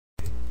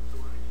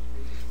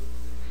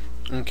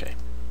Okay,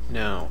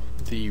 now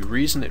the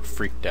reason it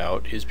freaked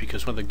out is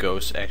because one of the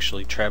ghosts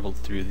actually traveled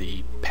through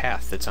the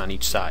path that's on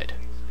each side.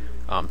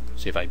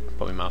 See if I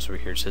put my mouse over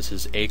here, it says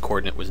his A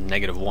coordinate was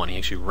 -1. He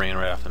actually ran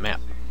right off the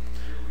map.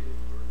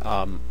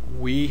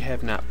 We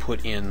have not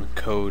put in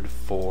code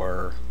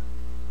for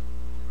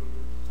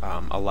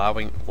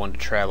allowing one to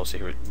travel, so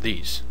here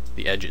these,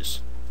 the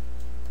edges.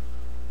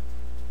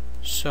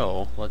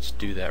 So let's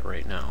do that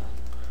right now.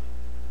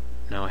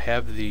 Now I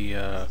have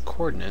the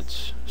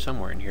coordinates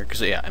somewhere in here,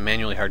 because yeah, I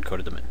manually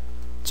hard-coded them in.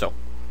 So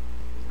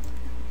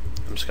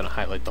I'm just going to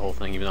highlight the whole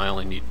thing, even though I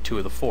only need 2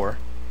 of the 4.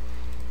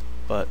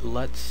 But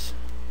let's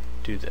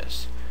do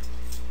this.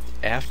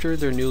 After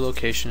their new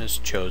location is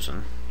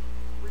chosen,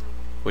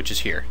 which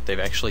is here, they've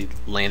actually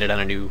landed on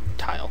a new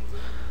tile.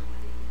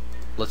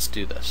 Let's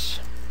do this.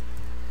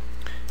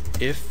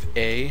 If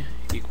A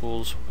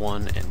equals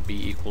 1 and B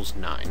equals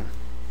 9,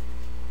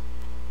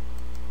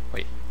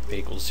 wait, A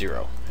equals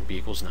 0 and B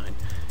equals 9,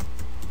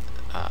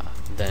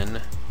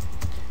 then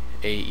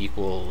A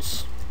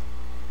equals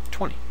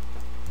 20.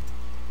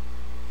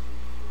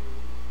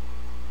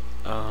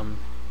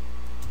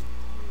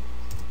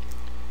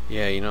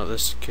 Yeah, you know,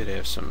 this could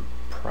have some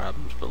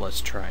problems, but let's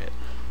try it.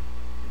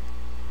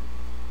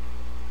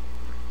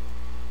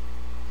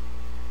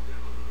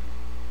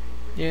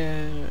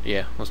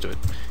 Yeah, let's do it.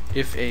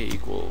 If A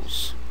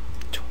equals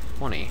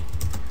 20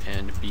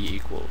 and B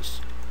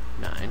equals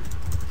 9,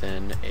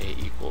 then A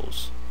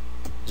equals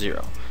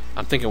 0.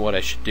 I'm thinking what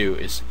I should do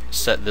is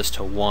set this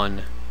to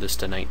 1, this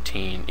to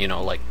 19, you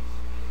know, like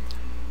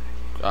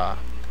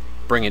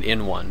bring it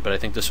in 1, but I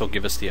think this will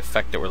give us the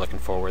effect that we're looking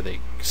for, where they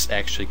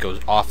actually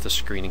goes off the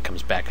screen and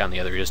comes back on the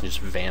other. It doesn't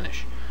just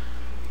vanish.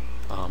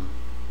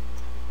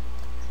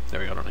 There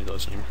we go, I don't need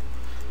those anymore.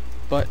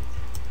 But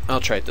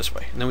I'll try it this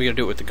way. And then we gotta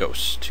do it with the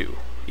ghosts too.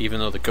 Even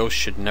though the ghost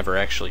should never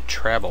actually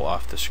travel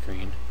off the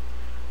screen.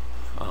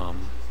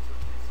 I'm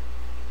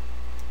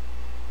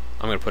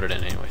gonna put it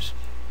in anyways.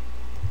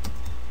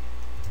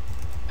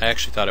 I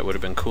actually thought it would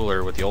have been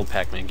cooler with the old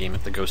Pacman game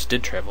if the ghost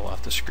did travel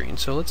off the screen,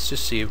 so let's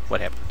just see what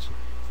happens.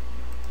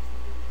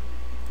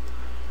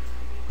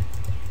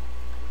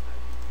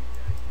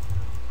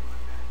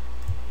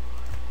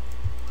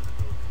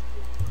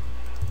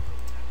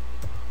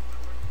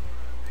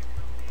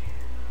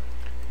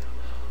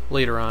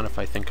 Later on, if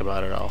I think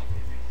about it, I'll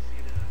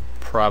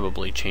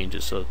probably change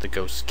it so that the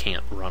ghosts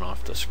can't run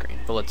off the screen.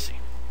 But let's see.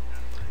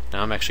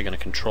 Now I'm actually going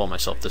to control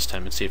myself this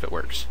time and see if it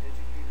works.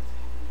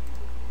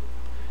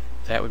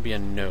 That would be a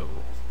no.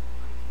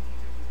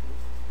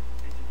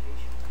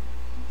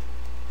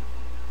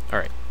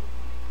 Alright.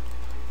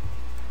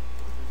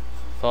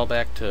 Fall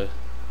back to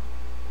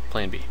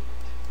plan B.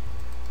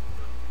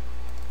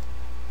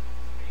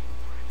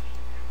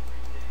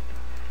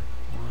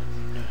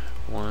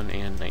 1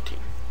 and 19.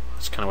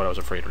 That's kind of what I was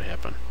afraid would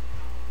happen.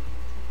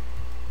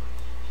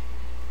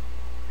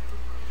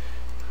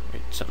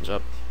 Wait, something's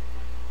up.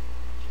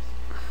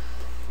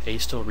 A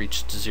still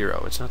reached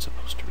 0. It's not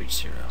supposed to reach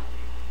 0.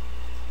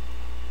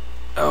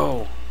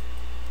 Oh!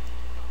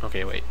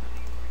 Okay, wait.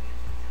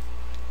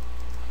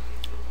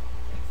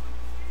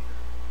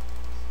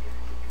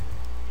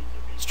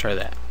 Let's try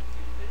that.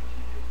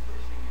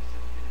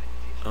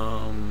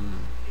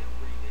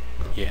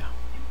 Yeah.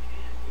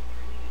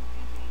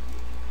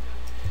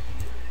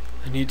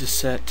 I need to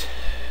set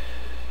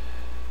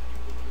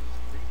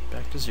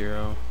back to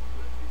 0,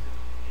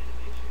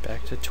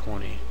 back to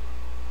 20.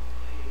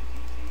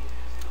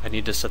 I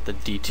need to set the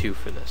D2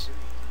 for this,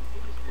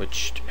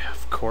 which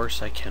of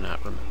course I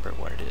cannot remember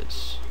what it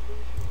is.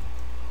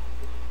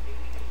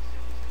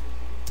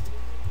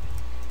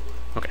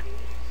 Okay.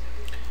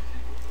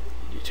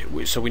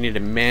 D2. So we need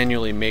to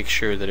manually make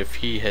sure that if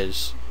he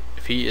is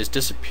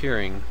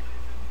disappearing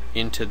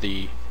into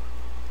the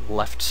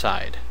left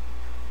side,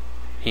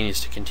 he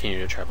needs to continue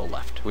to travel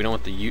left. We don't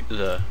want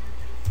the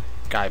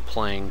guy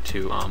playing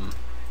to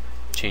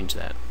change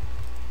that.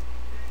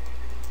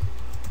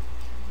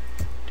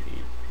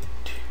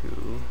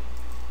 D2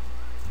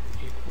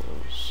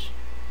 equals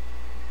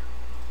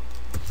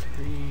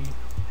 3.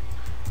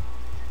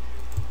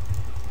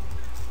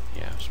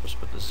 Yeah, I'm supposed to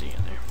put the Z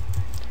in there.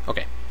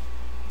 Okay,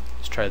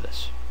 let's try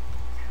this.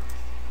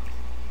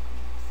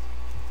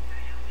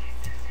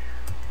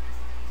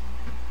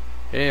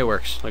 Hey, it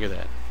works. Look at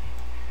that.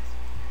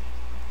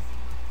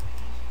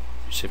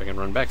 See if I can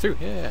run back through.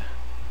 Yeah.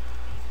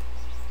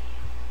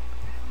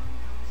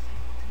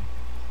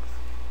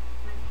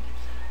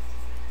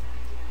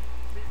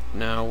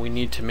 Now we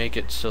need to make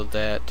it so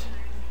that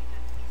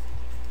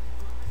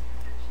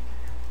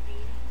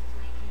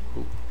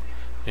we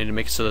need to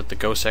make it so that the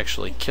ghosts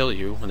actually kill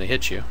you when they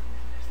hit you.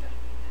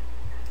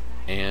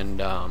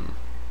 And I'm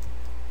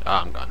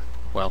gone.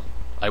 Well,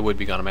 I would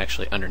be gone. I'm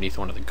actually underneath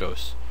one of the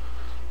ghosts.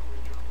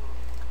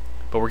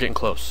 But we're getting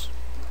close.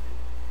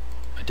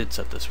 I did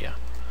set this, yeah.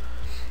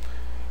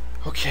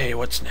 Okay,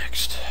 what's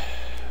next?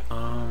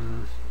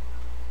 You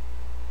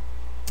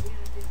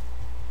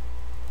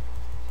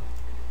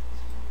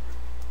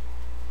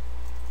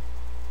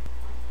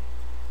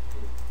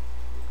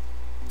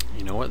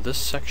know what? This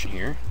section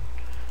here,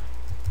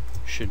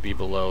 should be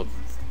below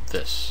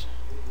this.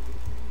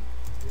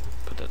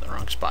 Put that in the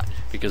wrong spot,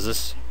 because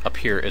this up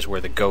here is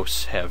where the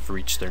ghosts have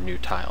reached their new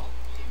tile.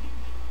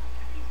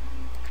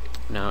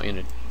 Now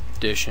in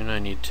addition, I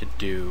need to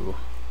do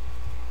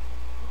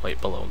right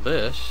below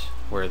this,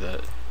 where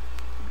the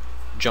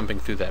jumping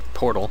through that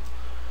portal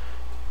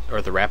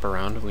or the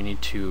wraparound, we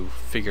need to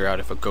figure out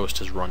if a ghost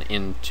has run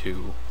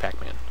into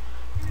Pacman.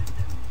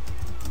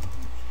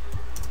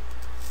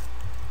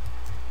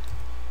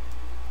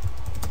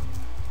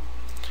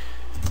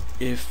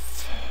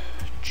 If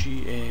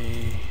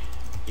GA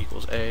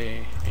equals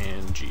A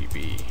and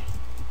GB,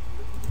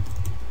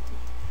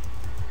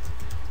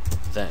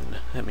 then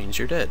that means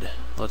you're dead.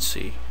 Let's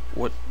see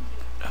what.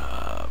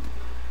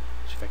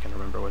 See if I can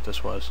remember what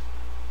this was.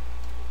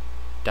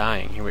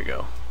 Dying. Here we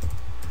go.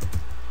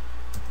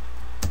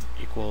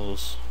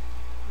 Equals.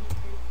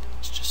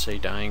 Let's just say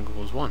dying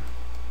equals 1.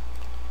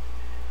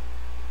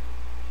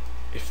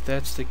 If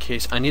that's the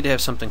case, I need to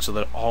have something so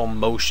that all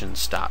motion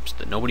stops,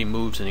 that nobody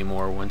moves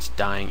anymore once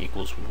dying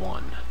equals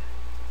 1.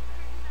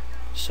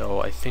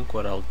 So I think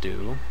what I'll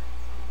do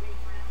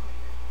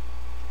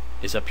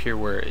is up here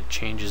where it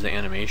changes the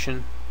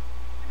animation.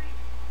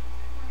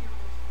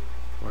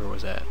 Where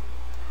was that?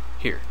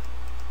 Here.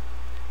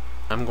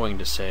 I'm going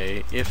to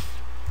say if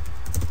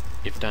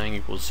dying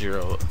equals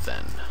 0,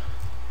 then.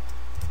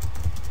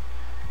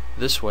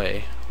 This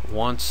way,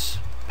 once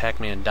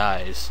Pacman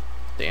dies,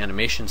 the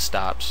animation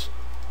stops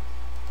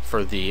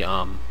for the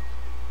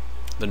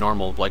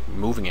normal like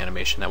moving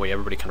animation. That way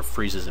everybody kind of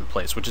freezes in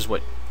place, which is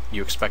what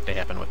you expect to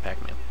happen with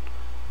Pacman.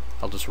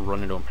 I'll just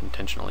run into him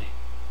intentionally.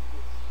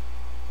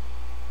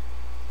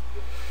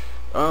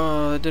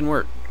 It didn't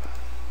work.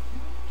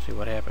 Let's see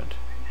what happened.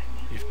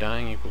 If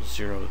dying equals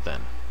 0,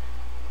 then.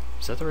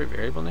 Is that the right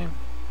variable name?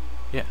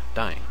 Yeah,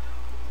 dying.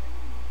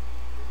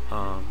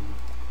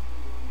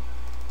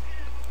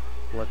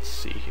 Let's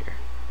see here.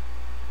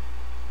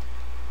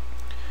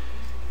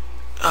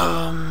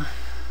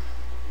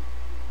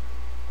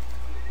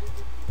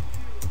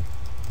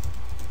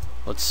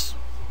 Let's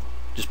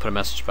just put a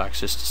message box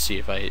just to see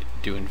if I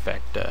do in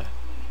fact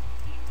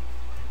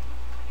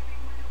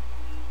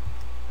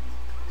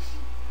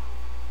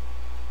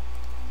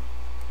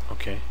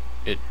okay,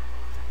 it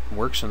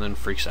works and then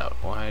freaks out.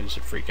 Why does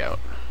it freak out?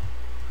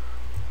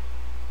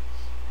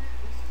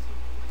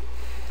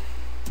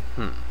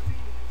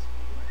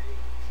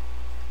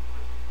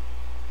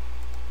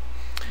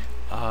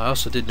 I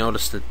also did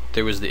notice that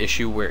there was the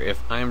issue where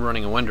if I'm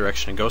running in one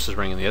direction and Ghost is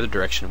running in the other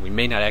direction, we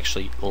may not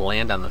actually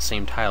land on the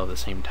same tile at the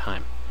same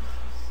time.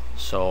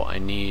 So I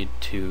need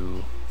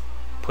to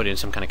put in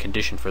some kind of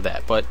condition for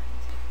that, but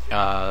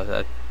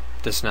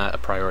that's not a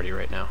priority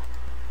right now.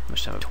 How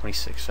much time?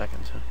 26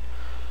 seconds,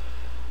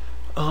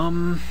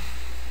 huh?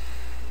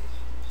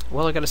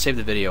 Well, I gotta save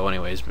the video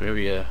anyways.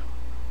 Maybe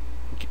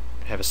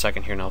have a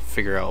second here and I'll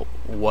figure out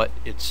what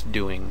it's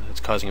doing that's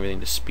causing everything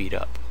to speed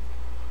up.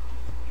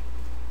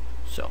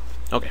 So,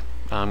 okay,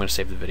 I'm gonna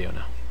save the video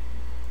now.